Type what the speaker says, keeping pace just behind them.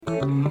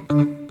Hello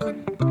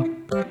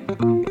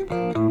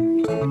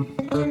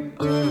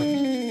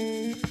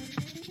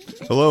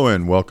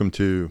and welcome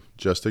to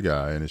Just a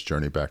Guy and His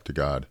Journey Back to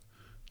God,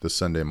 the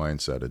Sunday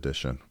Mindset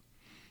edition.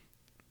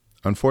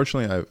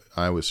 Unfortunately,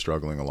 I was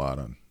struggling a lot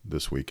on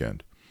this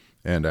weekend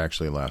and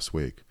actually last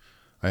week.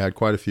 I had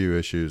quite a few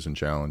issues and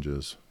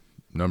challenges.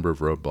 A number of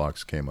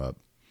roadblocks came up,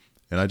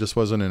 and I just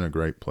wasn't in a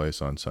great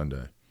place on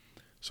Sunday.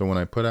 So when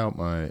I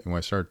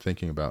started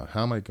thinking about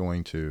how am I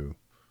going to,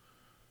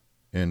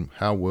 and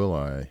how will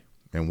I,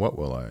 and what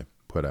will I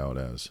put out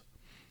as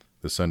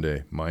the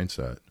Sunday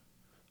Mindset,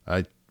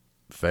 I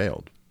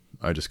failed.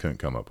 I just couldn't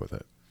come up with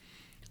it.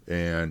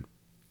 And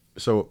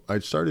so I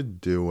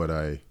started to do what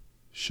I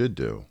should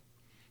do.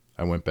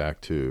 I went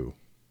back to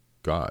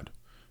God.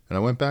 And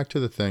I went back to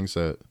the things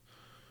that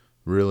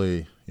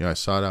really, I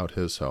sought out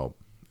His help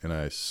and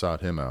I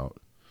sought Him out.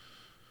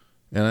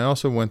 And I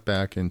also went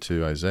back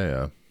into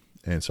Isaiah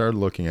and started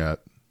looking at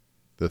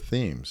the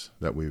themes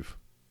that we've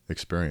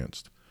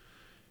experienced.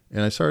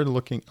 And I started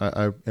looking,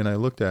 I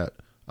looked at,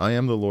 I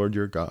am the Lord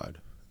your God.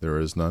 There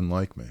is none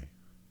like me.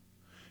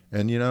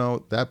 And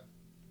that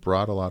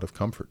brought a lot of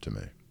comfort to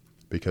me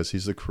because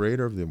He's the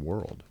creator of the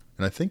world.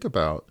 And I think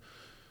about,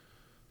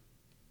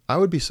 I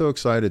would be so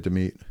excited to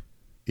meet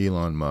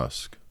Elon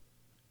Musk,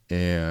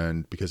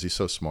 and because he's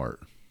so smart,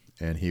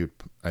 and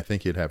I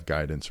think he'd have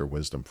guidance or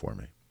wisdom for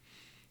me,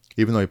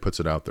 even though he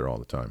puts it out there all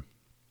the time.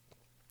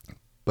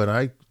 But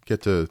I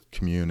get to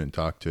commune and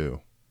talk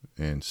to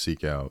and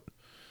seek out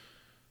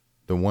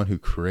the one who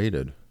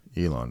created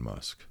Elon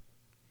Musk,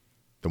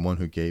 the one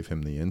who gave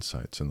him the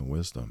insights and the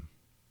wisdom.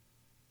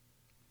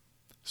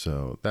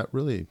 So that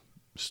really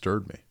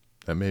stirred me.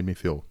 That made me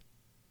feel,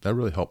 that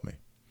really helped me.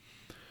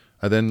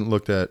 I then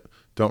looked at,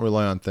 don't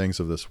rely on things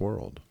of this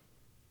world.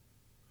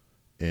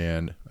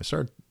 And I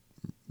started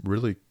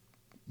really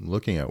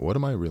looking at, what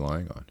am I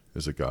relying on?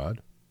 Is it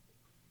God?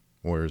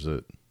 Or is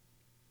it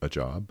a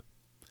job?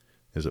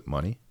 Is it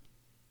money?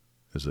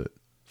 Is it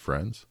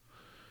friends?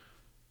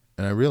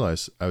 And I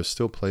realized I was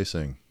still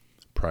placing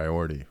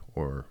priority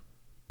or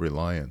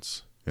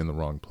reliance in the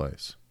wrong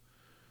place.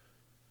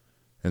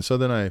 And so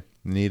then I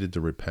needed to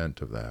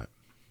repent of that.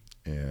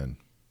 And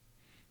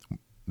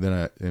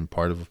then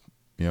part of,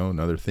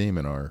 another theme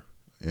in our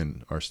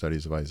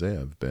studies of Isaiah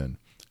have been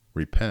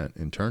repent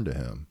and turn to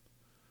Him,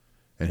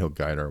 and He'll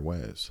guide our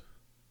ways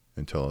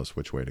and tell us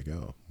which way to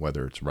go,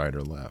 whether it's right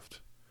or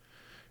left.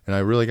 And I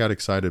really got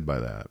excited by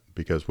that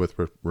because with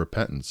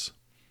repentance,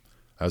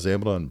 I was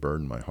able to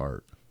unburden my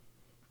heart.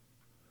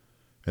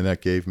 And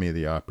that gave me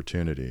the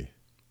opportunity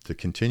to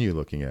continue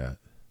looking at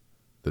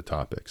the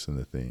topics and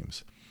the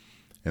themes.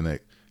 And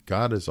that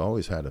God has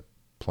always had a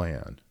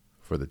plan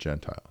for the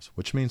Gentiles,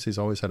 which means He's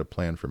always had a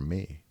plan for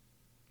me.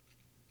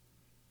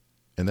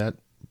 And that,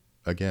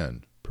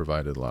 again,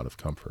 provided a lot of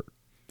comfort.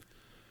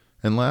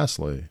 And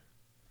lastly,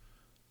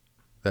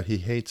 that He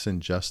hates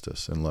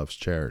injustice and loves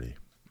charity.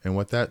 And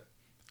what that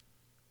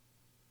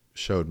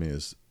showed me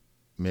is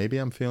maybe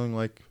I'm feeling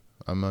like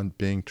I'm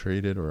being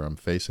treated or I'm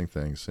facing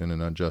things in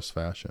an unjust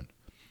fashion.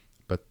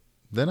 But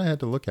then I had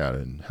to look at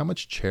it and how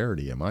much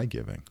charity am I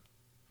giving?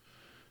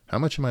 How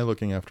much am I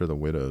looking after the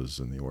widows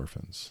and the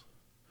orphans?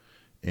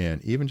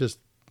 And even just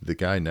the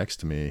guy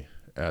next to me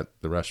at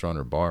the restaurant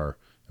or bar,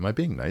 am I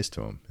being nice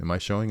to him? Am I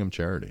showing him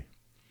charity?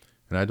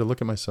 And I had to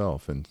look at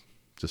myself and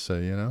just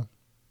say,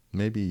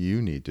 maybe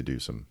you need to do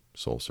some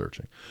soul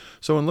searching.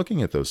 So in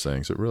looking at those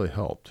things, it really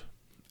helped.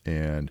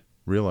 And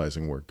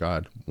realizing where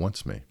God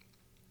wants me.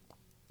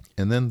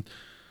 And then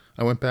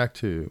I went back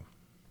to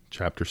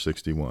chapter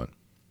 61.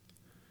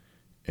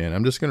 And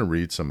I'm just going to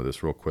read some of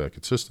this real quick.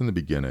 It's just in the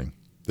beginning.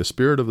 The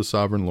Spirit of the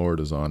Sovereign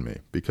Lord is on me,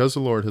 because the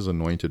Lord has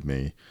anointed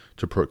me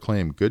to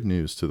proclaim good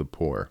news to the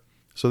poor.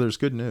 So there's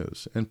good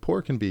news. And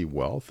poor can be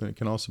wealth, and it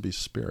can also be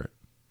spirit.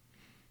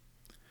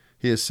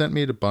 He has sent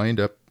me to bind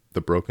up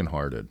the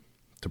brokenhearted,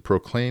 to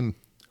proclaim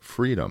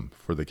freedom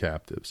for the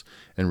captives,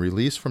 and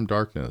release from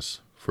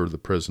darkness for the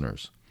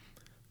prisoners,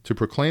 to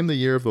proclaim the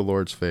year of the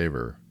Lord's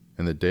favor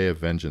and the day of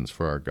vengeance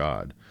for our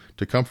God,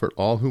 to comfort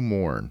all who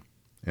mourn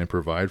and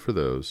provide for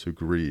those who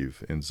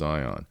grieve in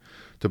Zion,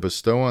 to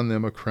bestow on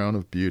them a crown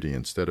of beauty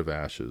instead of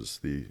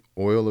ashes, the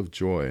oil of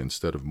joy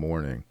instead of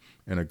mourning,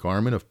 and a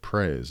garment of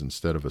praise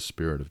instead of a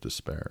spirit of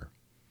despair.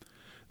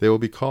 They will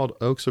be called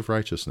oaks of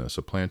righteousness,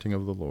 a planting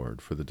of the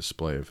Lord for the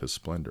display of His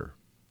splendor.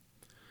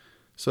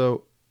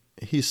 So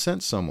He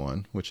sent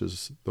someone, which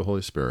is the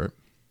Holy Spirit,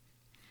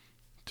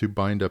 to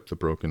bind up the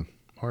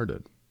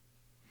brokenhearted,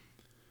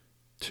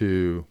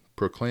 to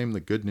proclaim the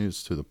good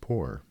news to the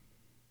poor,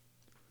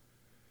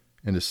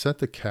 and to set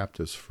the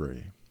captives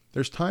free.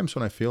 There's times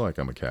when I feel like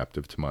I'm a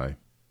captive to my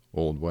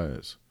old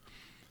ways.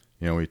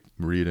 We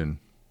read in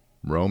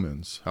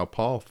Romans how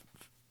Paul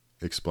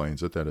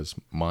explains it, that his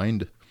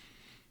mind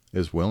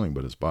is willing,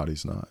 but his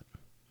body's not.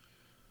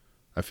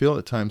 I feel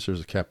at times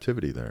there's a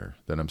captivity there,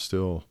 that I'm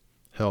still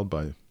held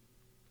by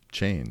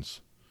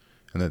chains,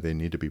 and that they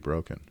need to be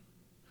broken.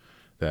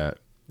 That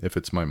if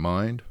it's my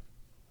mind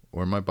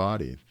or my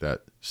body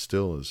that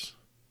still is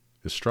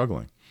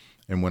struggling,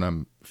 and when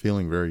I'm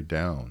feeling very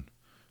down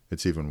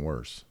it's even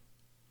worse.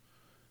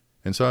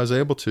 And so I was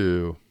able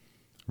to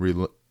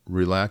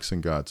relax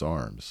in God's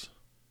arms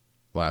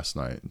last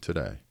night and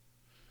today,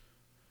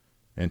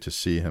 and to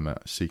seek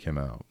him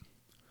out.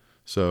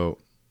 So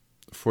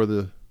for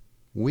the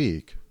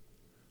week,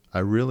 I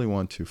really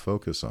want to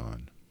focus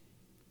on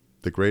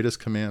the greatest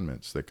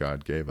commandments that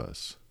God gave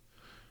us,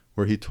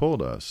 where he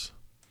told us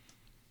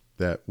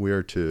that we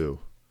are to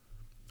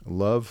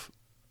love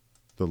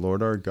the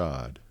Lord our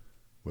God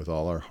with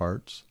all our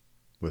hearts,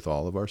 with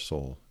all of our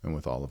soul, and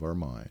with all of our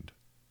mind.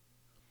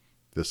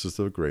 This is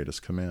the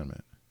greatest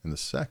commandment. And the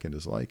second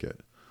is like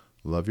it.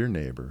 Love your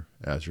neighbor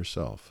as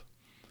yourself.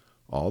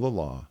 All the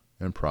law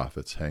and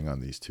prophets hang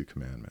on these two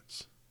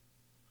commandments.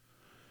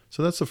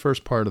 So that's the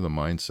first part of the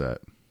mindset.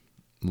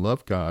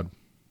 Love God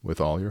with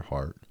all your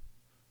heart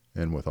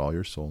and with all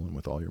your soul and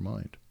with all your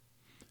mind.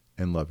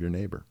 And love your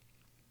neighbor.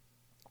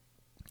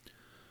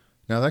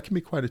 Now that can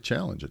be quite a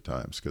challenge at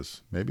times,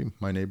 because maybe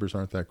my neighbors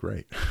aren't that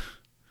great.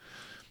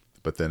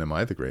 But then am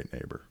I the great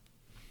neighbor?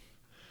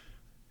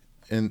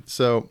 And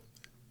so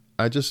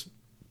I just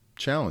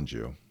challenge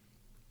you,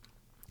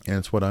 and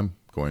it's what I'm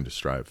going to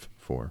strive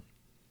for,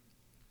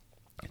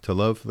 to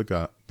love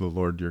the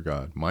Lord your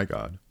God, my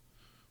God,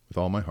 with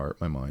all my heart,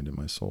 my mind, and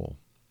my soul,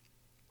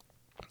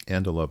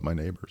 and to love my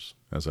neighbors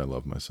as I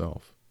love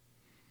myself.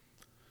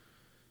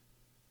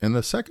 And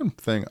the second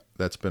thing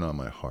that's been on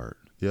my heart,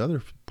 the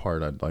other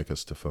part I'd like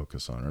us to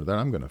focus on, or that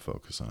I'm going to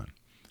focus on,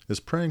 is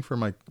praying for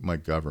my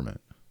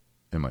government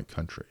and my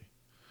country.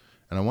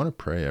 And I want to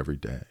pray every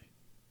day.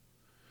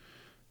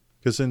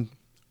 Because in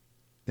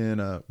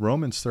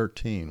Romans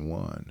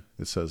 13:1,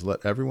 it says,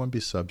 "Let everyone be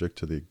subject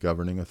to the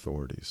governing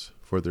authorities,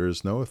 for there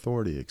is no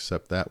authority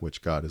except that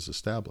which God has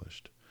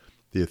established.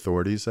 The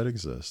authorities that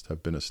exist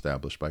have been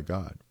established by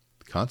God.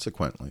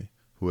 Consequently,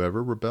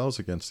 whoever rebels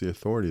against the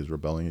authority is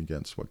rebelling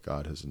against what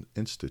God has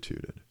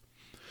instituted.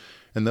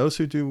 And those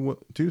who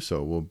do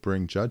so will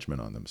bring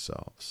judgment on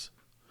themselves.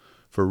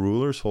 For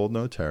rulers hold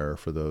no terror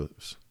for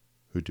those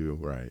who do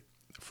right,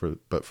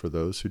 but for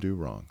those who do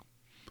wrong.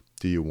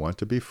 Do you want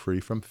to be free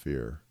from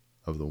fear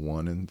of the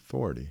one in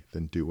authority?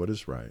 Then do what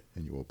is right,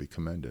 and you will be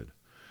commended.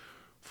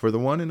 For the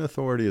one in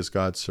authority is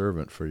God's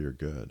servant for your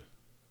good.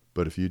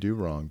 But if you do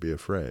wrong, be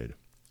afraid.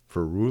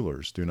 For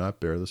rulers do not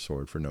bear the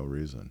sword for no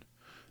reason.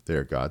 They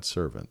are God's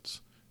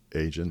servants,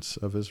 agents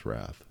of his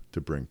wrath,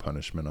 to bring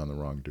punishment on the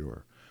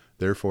wrongdoer.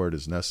 Therefore it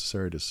is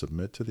necessary to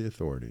submit to the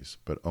authorities,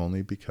 but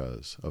only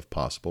because of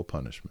possible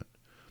punishment.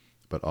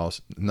 But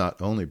also,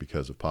 not only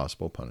because of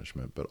possible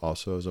punishment, but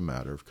also as a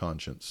matter of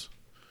conscience."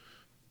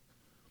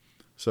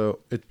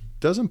 So it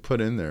doesn't put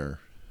in there,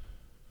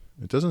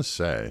 it doesn't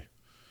say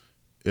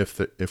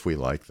if we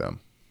like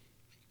them.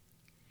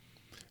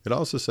 It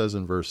also says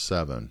in verse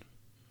 7,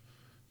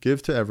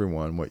 "Give to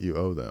everyone what you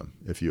owe them.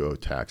 If you owe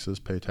taxes,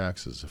 pay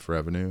taxes. If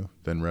revenue,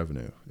 then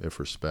revenue. If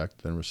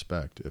respect, then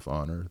respect. If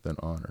honor, then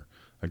honor."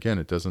 Again,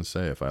 it doesn't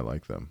say if I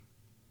like them.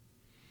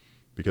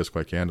 Because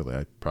quite candidly,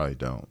 I probably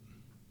don't.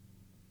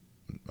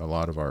 A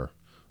lot of our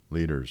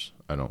leaders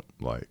I don't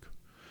like.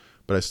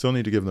 But I still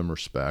need to give them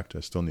respect. I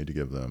still need to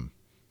give them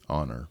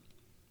honor.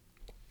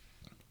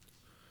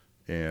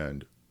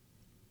 And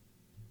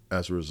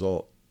as a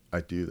result,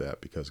 I do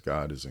that because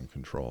God is in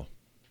control.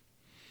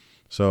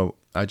 So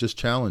I just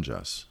challenge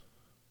us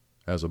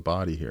as a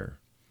body here.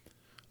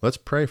 Let's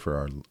pray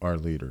for our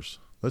leaders.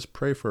 Let's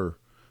pray for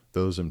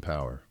those in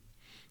power.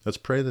 Let's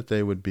pray that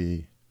they would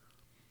be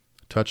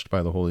touched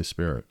by the Holy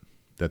Spirit,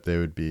 that they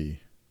would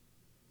be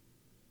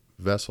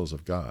vessels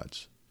of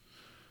God's,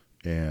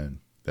 and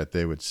that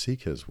they would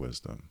seek his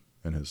wisdom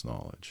and his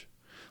knowledge.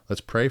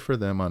 Let's pray for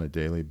them on a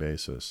daily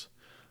basis.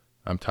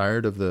 I'm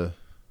tired of the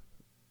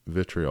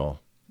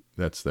vitriol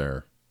that's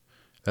there.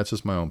 That's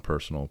just my own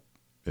personal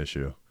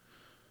issue.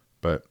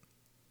 But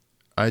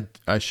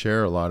I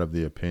share a lot of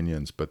the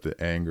opinions, but the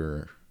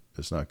anger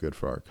is not good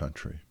for our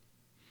country.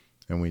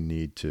 And we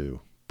need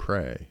to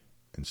pray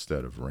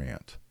instead of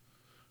rant.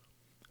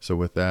 So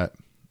with that,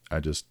 I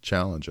just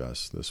challenge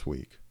us this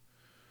week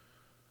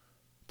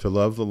to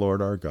love the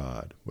Lord our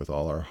God with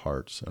all our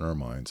hearts and our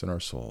minds and our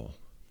soul,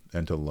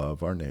 and to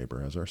love our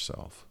neighbor as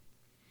ourselves,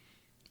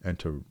 and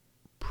to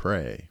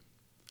pray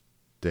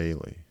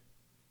daily,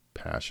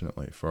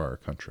 passionately for our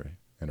country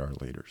and our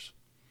leaders.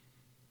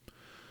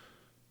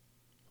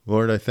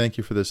 Lord, I thank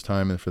you for this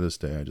time and for this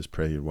day. I just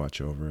pray you'd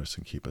watch over us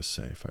and keep us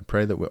safe. I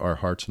pray that our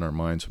hearts and our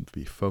minds would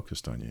be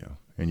focused on you,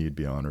 and you'd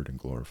be honored and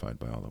glorified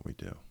by all that we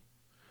do.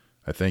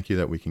 I thank you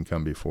that we can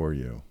come before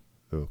you,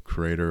 the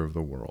creator of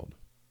the world,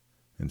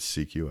 and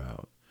seek you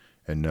out,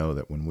 and know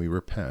that when we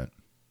repent,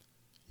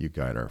 you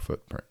guide our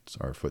footprints,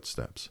 our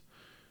footsteps,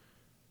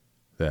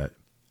 that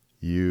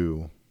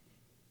you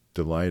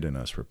delight in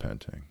us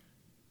repenting,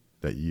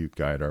 that you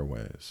guide our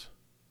ways,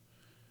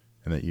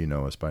 and that you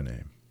know us by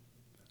name.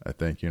 I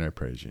thank you and I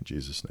praise you in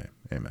Jesus' name.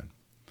 Amen.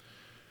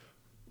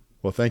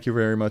 Well, thank you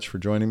very much for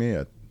joining me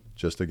at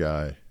Just a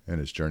Guy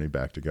and His Journey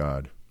Back to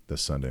God, the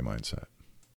Sunday Mindset.